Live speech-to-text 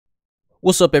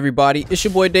What's up, everybody? It's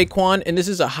your boy Daequan, and this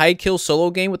is a high kill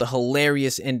solo game with a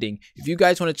hilarious ending. If you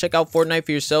guys want to check out Fortnite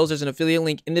for yourselves, there's an affiliate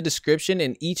link in the description,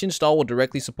 and each install will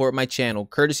directly support my channel,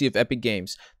 courtesy of Epic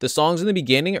Games. The songs in the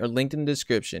beginning are linked in the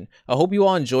description. I hope you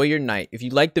all enjoy your night. If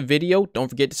you liked the video, don't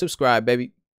forget to subscribe,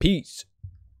 baby. Peace.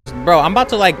 Bro, I'm about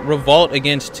to like revolt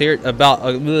against I'm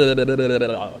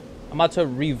about to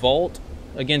revolt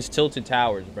against Tilted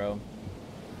Towers, bro.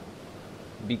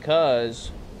 Because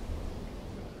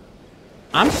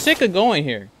I'm sick of going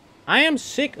here. I am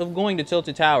sick of going to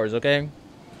Tilted Towers, okay?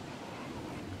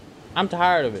 I'm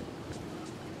tired of it.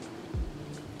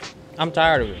 I'm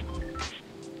tired of it.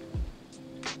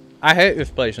 I hate this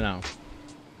place now.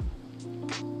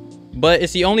 But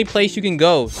it's the only place you can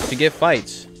go to get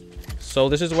fights. So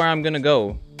this is where I'm gonna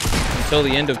go until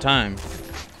the end of time.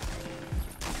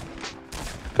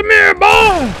 Come here,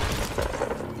 boy!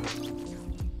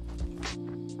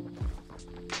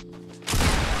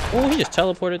 Oh, he just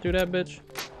teleported through that bitch.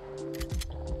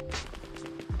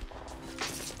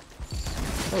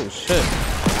 Oh, shit.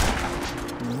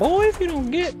 Boy, if you don't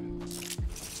get...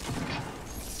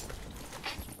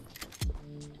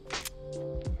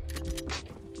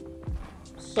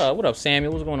 What's up? What up,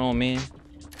 Samuel? What's going on, man?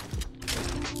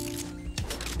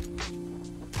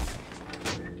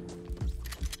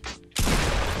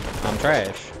 I'm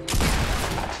trash.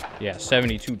 Yeah,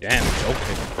 72 damage.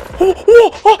 Okay.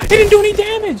 Oh, it didn't do any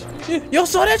damage. Y'all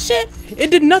saw that shit?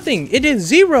 It did nothing. It did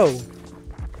 0.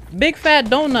 Big fat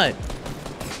donut.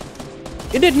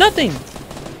 It did nothing.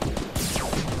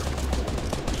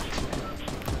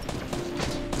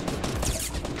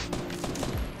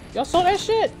 Y'all saw that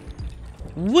shit?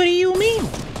 What do you mean?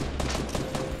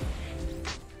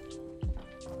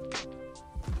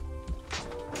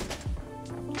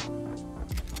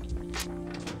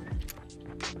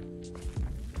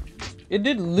 It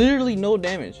did literally no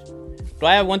damage. Do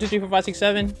I have 1, 2, 3, 4, 5, 6,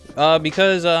 7?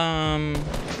 Because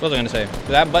what was I gonna say?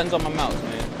 Because I have buttons on my mouse,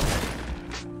 man.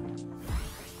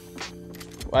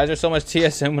 Why is there so much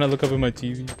TSM when I look up at my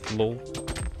TV? Lol.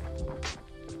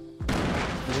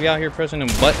 Is we out here pressing them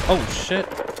butt? Oh shit!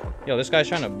 Yo, this guy's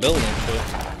trying to build and shit.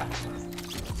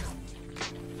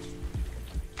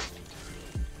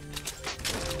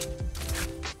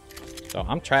 Oh,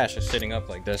 I'm trash at sitting up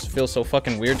like this. It feels so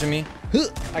fucking weird to me.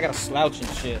 I gotta slouch and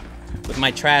shit with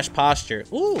my trash posture.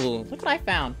 Ooh, look what I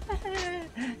found.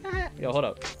 Yo, hold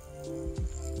up.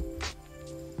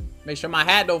 Make sure my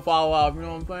hat don't fall off, you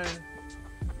know what I'm saying?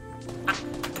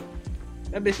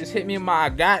 That bitch just hit me in my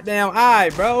goddamn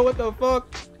eye, bro. What the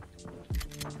fuck?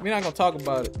 We're not gonna talk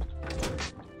about it.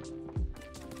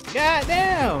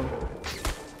 Goddamn.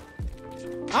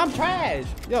 I'm trash.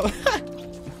 Yo.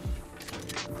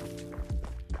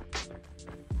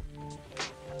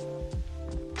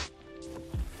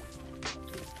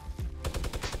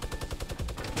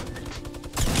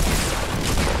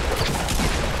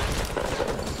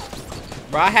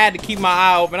 Bro, I had to keep my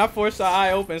eye open. I forced the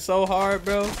eye open so hard,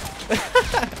 bro.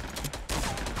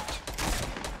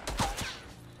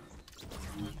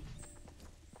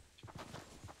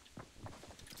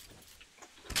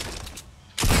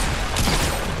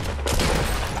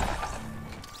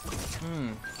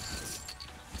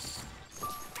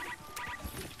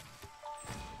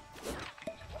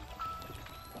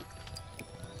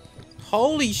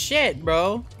 Holy shit,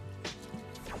 bro.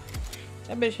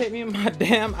 That bitch hit me in my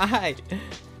damn eye.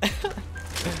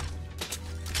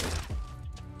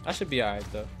 I should be alright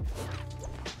though.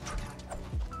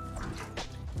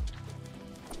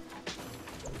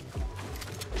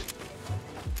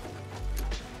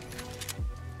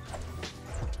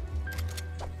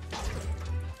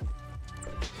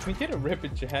 We did a rip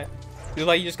at Jack. You're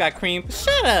like you just got cream.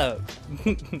 Shut up.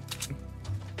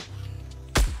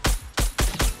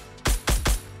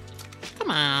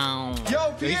 Come on.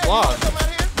 Yo, he's lost.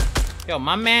 Yo,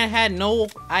 my man had no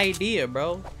idea,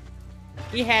 bro.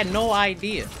 He had no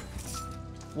idea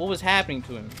what was happening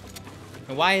to him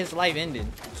and why his life ended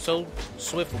so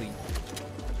swiftly.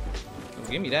 Oh,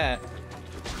 give me that.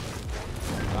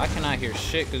 I cannot hear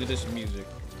shit because of this music.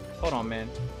 Hold on, man.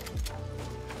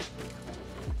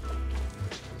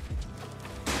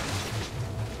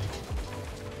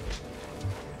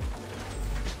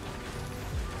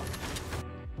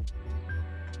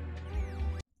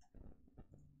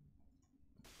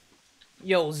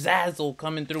 Yo, Zazzle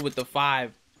coming through with the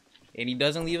 5, and he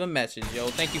doesn't leave a message. Yo,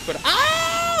 thank you for the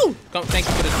thank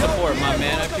you for the support, my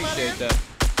man. I appreciate that.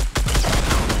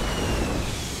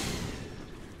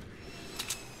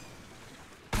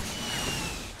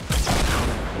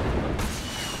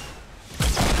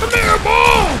 Come here,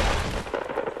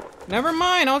 boy! Never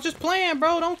mind, I was just playing,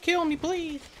 bro. Don't kill me,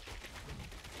 please.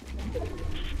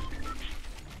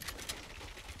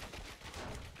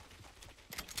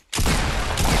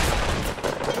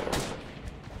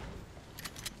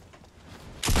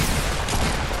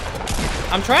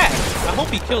 I'm trash. I hope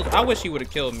he kills. I wish he would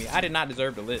have killed me. I did not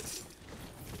deserve to live.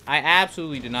 I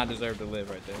absolutely did not deserve to live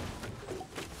right there.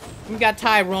 We got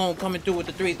Tyrone coming through with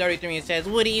the 333 and says,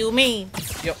 "What do you mean?"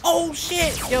 Yo, oh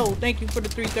shit. Yo, thank you for the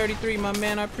 333, my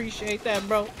man. I appreciate that,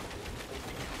 bro.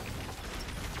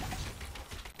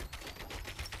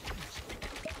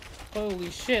 Holy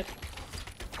shit.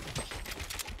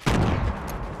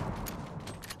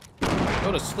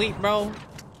 Go to sleep, bro.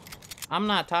 I'm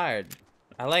not tired.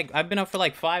 I've been up for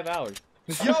like 5 hours.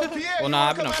 Yo, Pierre, well, nah,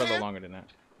 I've been up for a little longer than that.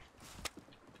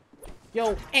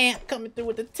 Yo, Ant coming through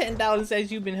with the $10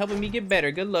 says you've been helping me get better.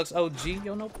 Good looks, OG.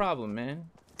 Yo, no problem, man.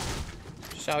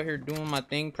 Just out here doing my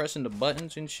thing, pressing the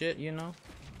buttons and shit, you know?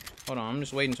 Hold on, I'm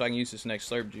just waiting so I can use this next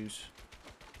slurp juice.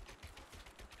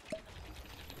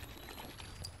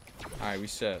 Alright, we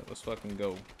set. Let's fucking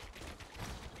go.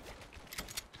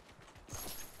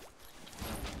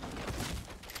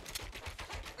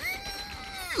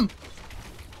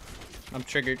 I'm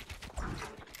triggered.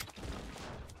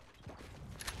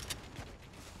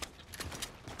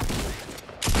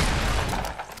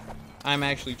 I'm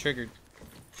actually triggered.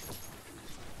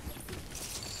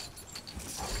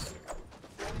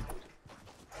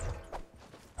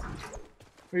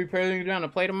 Are you planning down to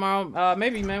play tomorrow?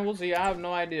 Maybe, man. We'll see. I have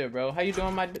no idea, bro. How you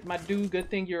doing, my dude? Good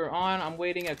thing you're on. I'm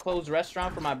waiting at a closed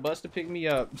restaurant for my bus to pick me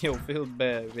up. Yo, feels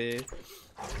bad, man.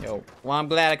 Yo, well, I'm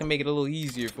glad I can make it a little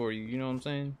easier for you. You know what I'm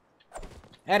saying?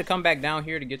 I had to come back down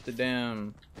here to get the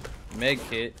damn med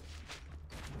kit.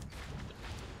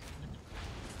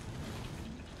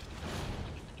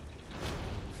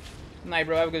 Night,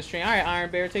 bro. Have a good stream. All right, Iron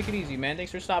Bear. Take it easy, man.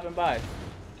 Thanks for stopping by.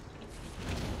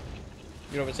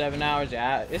 You're over 7 hours.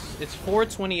 Yeah, it's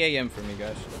 4:20 a.m. for me,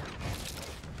 guys.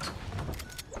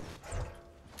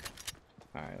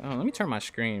 All right. Oh, let me turn my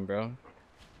screen, bro.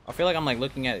 I feel like I'm like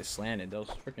looking at it slanted. That was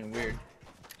freaking weird.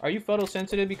 Are you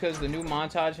photosensitive because the new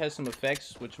montage has some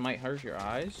effects which might hurt your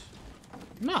eyes?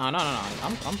 No.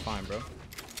 I'm fine, bro.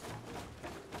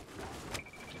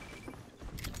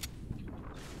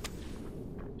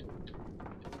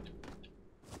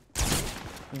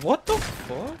 What the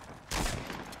fuck?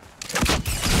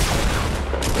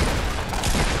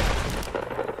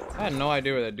 I had no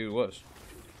idea where that dude was.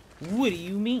 What do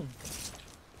you mean?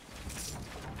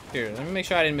 Here, let me make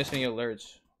sure I didn't miss any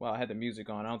alerts while I had the music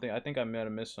on. I think I might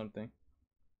have missed something.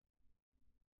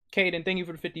 Caden, thank you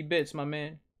for the 50 bits, my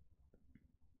man.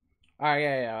 Alright,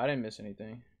 yeah, I didn't miss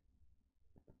anything.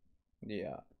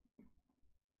 Yeah.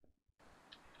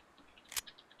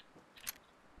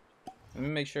 Let me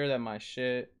make sure that my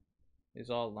shit is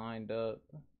all lined up.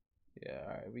 Yeah,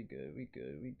 alright, we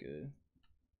good.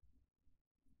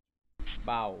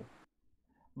 Bow.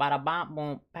 Bada bom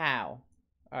boom pow.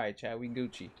 Alright, Chad, we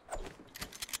Gucci.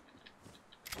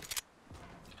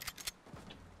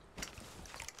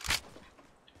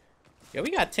 Yo,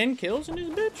 we got 10 kills in this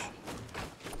bitch.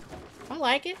 I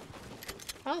like it.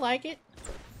 I like it.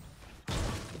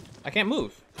 I can't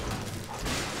move.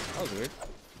 That was weird.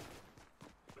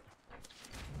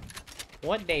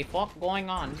 What the fuck going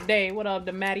on today? What up,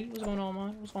 the Matty? What's going on,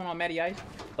 man? What's going on, Matty Ice?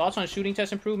 Thoughts on shooting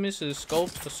test improvements to the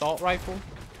scoped assault rifle?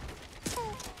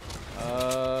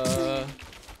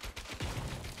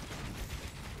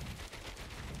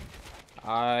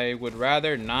 I would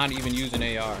rather not even use an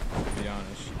AR, to be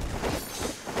honest.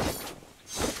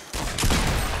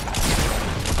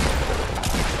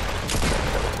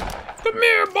 Come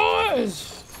here,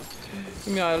 boys!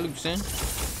 Give me all that loot, son.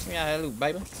 Give me all that loot,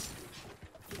 baby.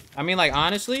 I mean, like,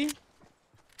 honestly,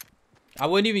 I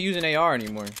wouldn't even use an AR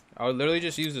anymore. I would literally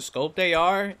just use the scoped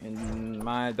AR and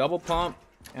my double pump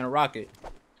and a rocket.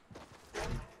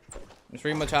 That's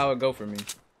pretty much how it would go for me.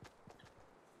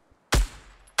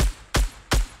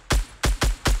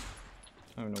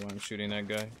 I don't know why I'm shooting that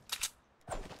guy.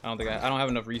 I don't have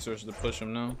enough resources to push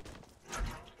him now.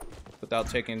 Without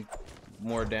taking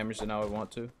more damage than I would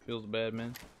want to. Feels bad,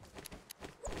 man.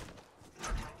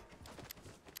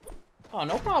 Oh,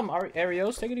 no problem,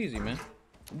 Arios. Take it easy, man.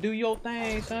 Do your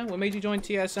thing, son. What made you join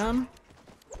TSM?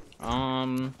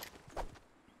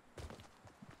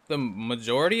 The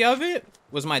majority of it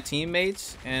was my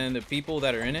teammates and the people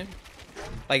that are in it.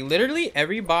 Like, literally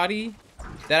everybody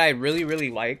that I really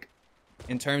like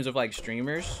in terms of, like,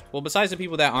 streamers, well, besides the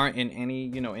people that aren't in any,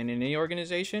 you know, in any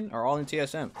organization, are all in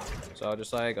TSM. So I was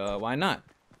just like, why not?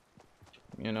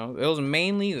 You know, it was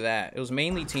mainly that. It was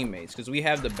mainly teammates, because we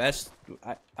have the best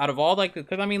out of all, like,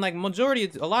 because I mean, like,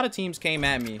 a lot of teams came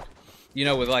at me, you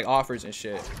know, with like offers and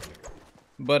shit.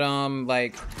 But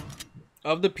like,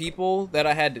 of the people that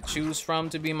I had to choose from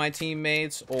to be my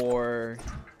teammates, or,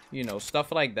 you know,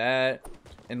 stuff like that,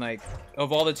 And like,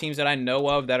 of all the teams that I know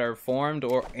of that are formed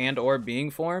or being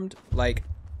formed, like,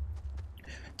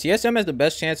 TSM has the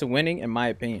best chance of winning, in my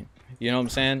opinion. You know what I'm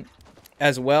saying?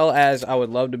 As well as I would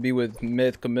love to be with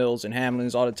Myth, Camille's, and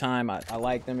Hamlins all the time. I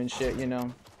like them and shit, you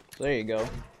know. So there you go.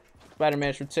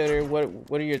 Spider-Man for Titter, what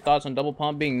are your thoughts on double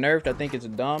pump being nerfed? I think it's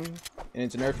dumb, and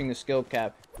it's nerfing the skill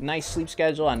cap. Nice sleep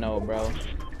schedule, I know, bro.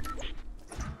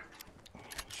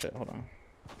 Shit, hold on.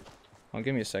 Oh,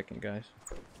 give me a second, guys.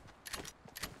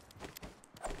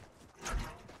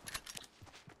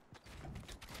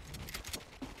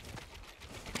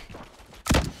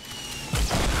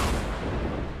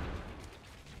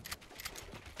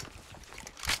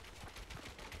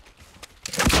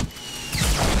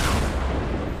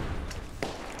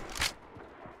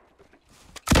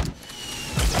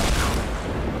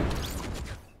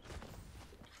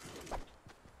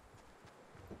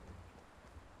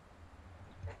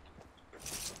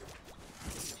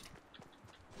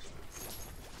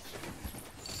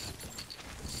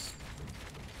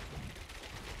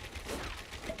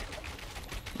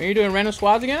 Are you doing random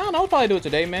squads again? I don't know. I'll probably do it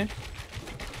today, man.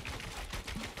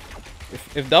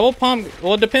 If double pump...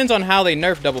 Well, it depends on how they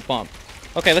nerf double pump.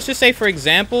 Okay, let's just say, for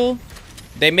example,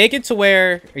 they make it to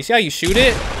where... You see how you shoot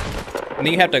it? And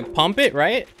then you have to pump it,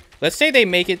 right? Let's say they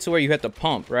make it to where you have to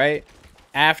pump, right?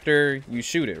 After you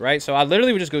shoot it, right? So I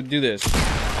literally would just go do this.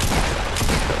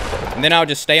 And then I would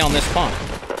just stay on this pump.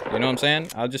 You know what I'm saying?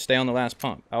 I would just stay on the last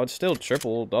pump. I would still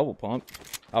triple, double pump.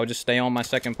 I would just stay on my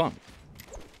second pump.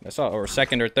 That's all, or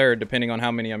second or third, depending on how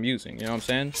many I'm using. You know what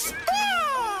I'm saying?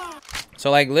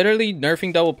 So like literally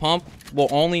nerfing double pump will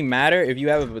only matter if you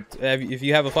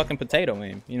have a fucking potato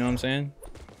aim. You know what I'm saying?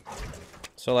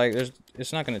 So like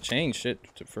it's not gonna change shit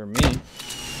for me.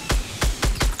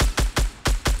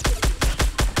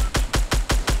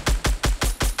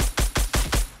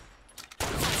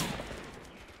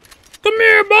 Come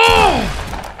here, boy!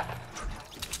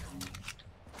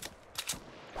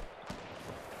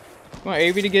 You want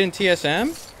AV to get in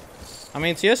TSM? I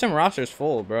mean, TSM roster's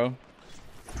full, bro.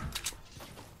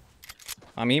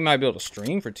 I mean, he might be able to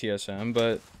stream for TSM,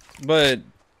 but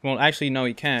well, actually, no,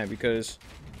 he can't because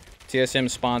TSM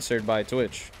is sponsored by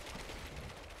Twitch,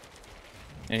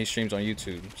 and he streams on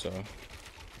YouTube. So,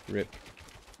 rip.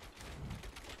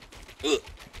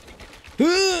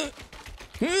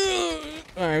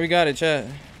 All right, we got it, chat.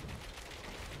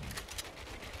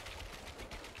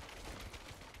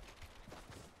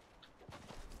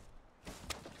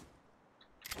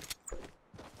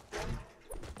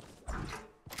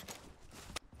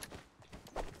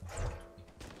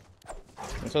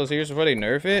 So here's before they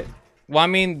nerf it. Well, I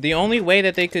mean, the only way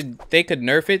that they could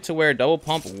nerf it to where double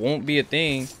pump won't be a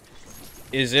thing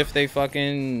is if they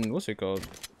fucking what's it called?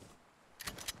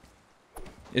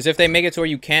 Is if they make it to where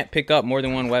you can't pick up more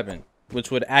than one weapon, which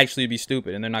would actually be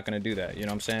stupid, and they're not gonna do that. You know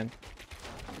what I'm saying?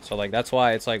 So like that's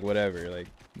why it's like whatever. Like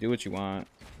do what you want.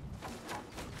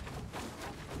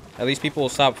 At least people will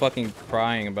stop fucking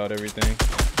crying about everything.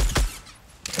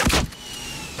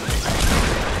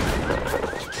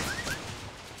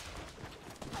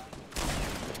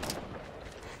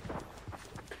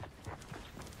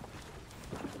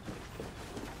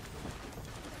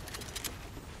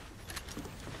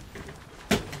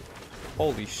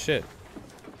 Holy shit.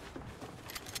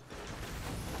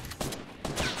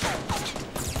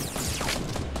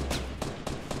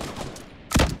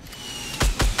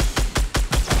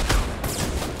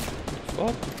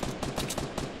 Fuck.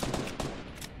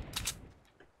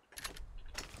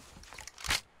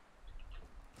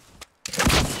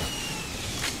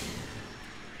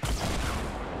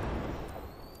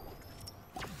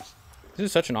 This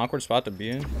is such an awkward spot to be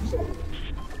in.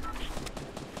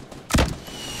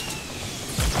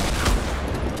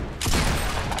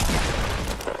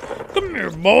 Come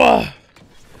here, boy.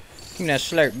 Give me that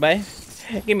slurp, baby.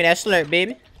 Give me that slurp,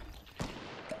 baby.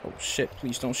 Oh shit,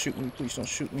 please don't shoot me. Please don't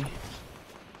shoot me.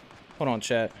 Hold on,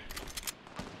 chat.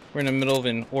 We're in the middle of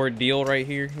an ordeal right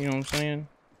here. You know what I'm saying?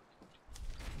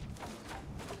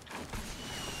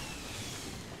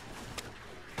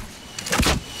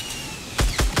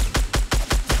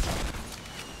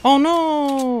 Oh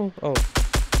no! Oh.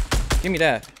 Give me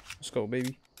that. Let's go,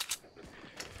 baby.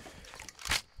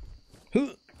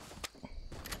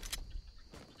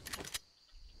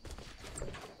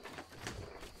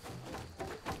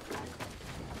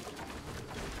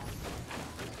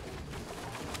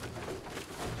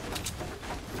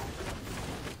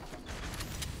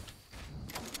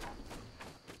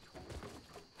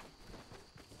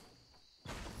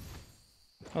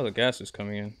 Oh, the gas is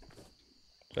coming in.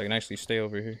 So I can actually stay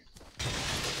over here.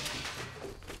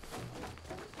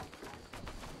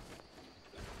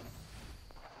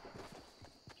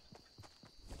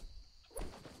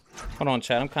 Hold on,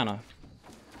 chat. I'm kind of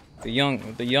the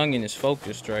youngin is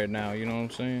focused right now. You know what I'm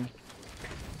saying?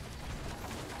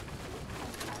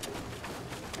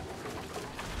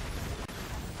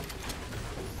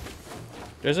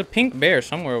 There's a pink bear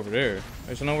somewhere over there. I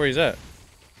just don't know where he's at.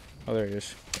 Oh, there he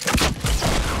is.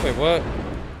 Wait, what?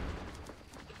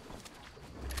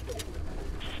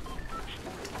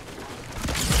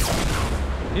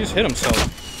 He just hit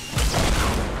himself.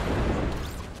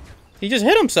 He just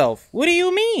hit himself. What do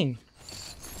you mean?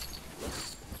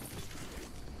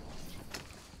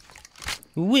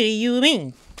 What do you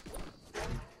mean?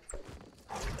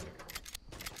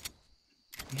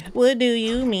 What do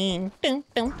you mean?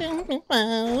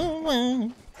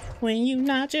 When you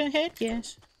nod your head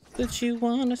yes, but you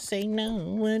wanna say no.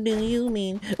 What do you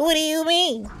mean? What do you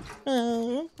mean?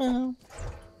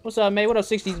 What's up, mate? What up,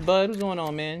 60s bud? What's going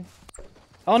on, man?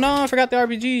 Oh no, I forgot the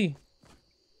RPG.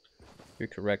 You're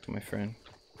correct, my friend.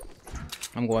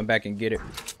 I'm going back and get it.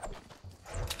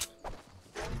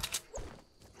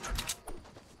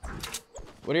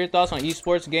 What are your thoughts on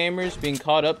esports gamers being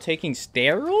caught up taking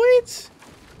steroids?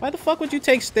 Why the fuck would you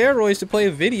take steroids to play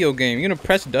a video game? You gonna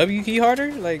press W key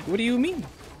harder? Like, what do you mean?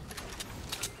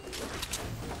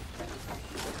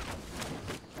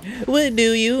 What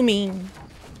do you mean?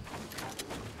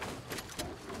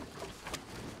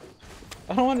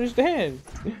 I don't understand.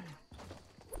 You're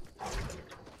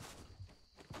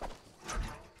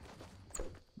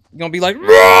gonna be like,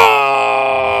 "Roar!"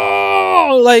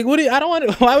 Like, what do you, I don't want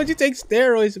to, why would you take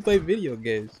steroids to play video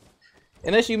games?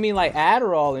 Unless you mean like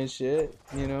Adderall and shit,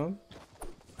 you know?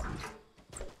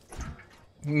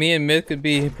 Me and Myth could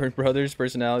be brothers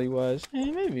personality-wise.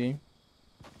 Eh, maybe.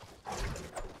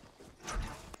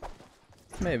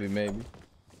 Maybe.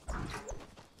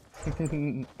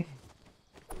 Think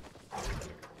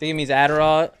it means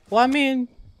Adderall? Well, I mean,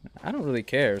 I don't really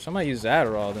care. If somebody uses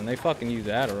Adderall, then they fucking use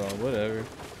Adderall. Whatever.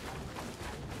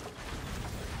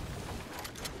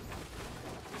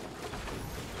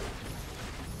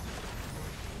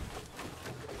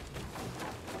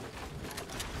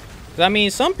 I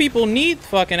mean, some people need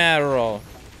fucking Adderall.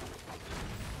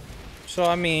 So,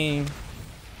 I mean,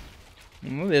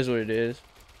 it is what it is.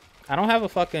 I don't have a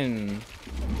fucking...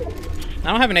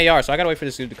 I don't have an AR, so I gotta wait for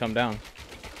this dude to come down.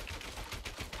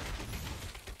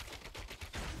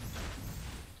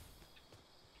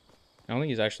 I don't think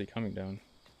he's actually coming down.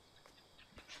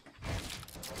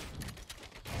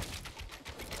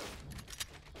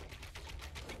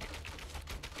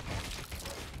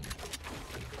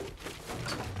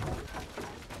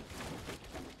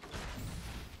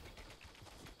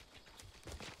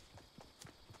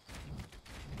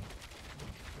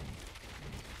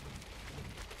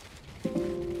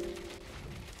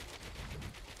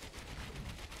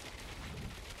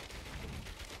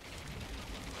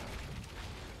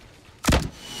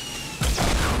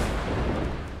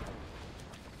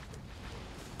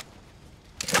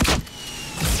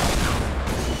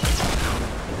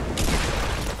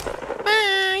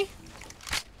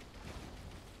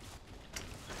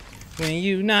 When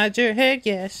you nod your head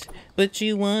yes, but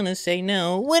you wanna say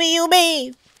no. What do you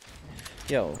mean?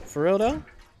 Yo, for real though?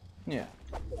 Yeah.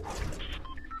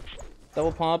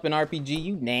 Double pump and RPG,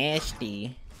 you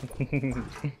nasty.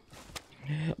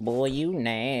 Boy, you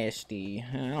nasty.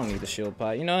 I don't need the shield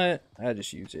pot. You know what? I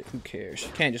just use it. Who cares?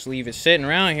 You can't just leave it sitting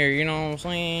around here, you know what I'm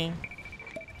saying?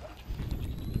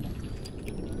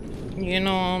 You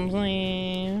know what I'm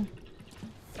saying?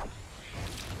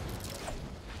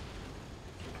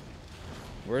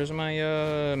 Where's my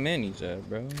minis at,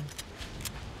 bro?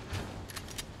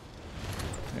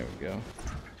 There we go.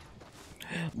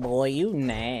 Boy, you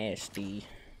nasty.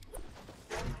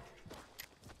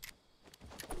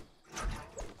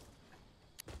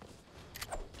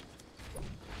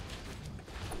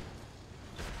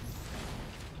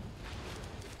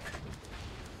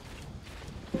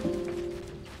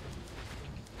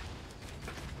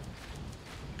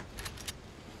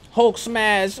 Hulk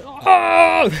smash!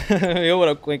 Oh! Yo, what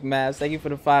up, Quick Mass? Thank you for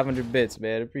the 500 bits,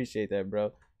 man. Appreciate that,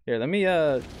 bro. Here, let me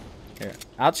here.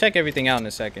 I'll check everything out in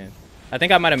a second. I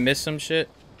think I might have missed some shit,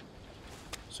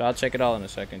 so I'll check it all in a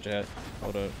second, chat.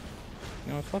 Hold up.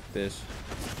 You know, fuck this.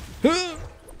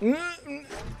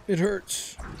 It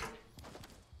hurts.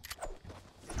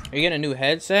 Are you getting a new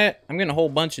headset? I'm getting a whole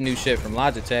bunch of new shit from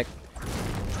Logitech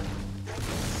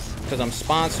because I'm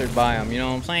sponsored by them. You know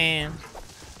what I'm saying?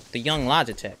 The young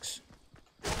Logitechs.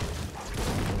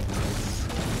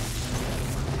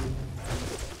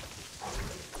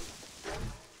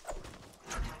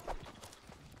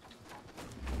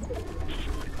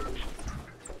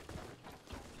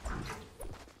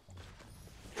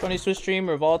 Funny Swiss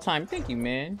streamer of all time. Thank you,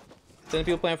 man. Some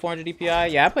people playing 400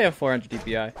 DPI. Yeah, I play on 400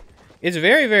 DPI. It's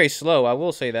very, very slow. I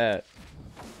will say that.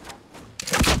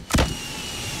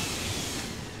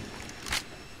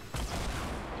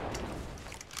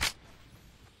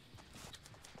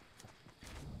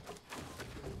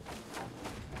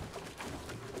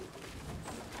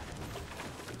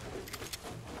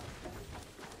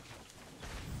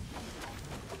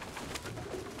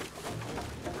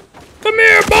 Come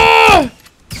here, boy!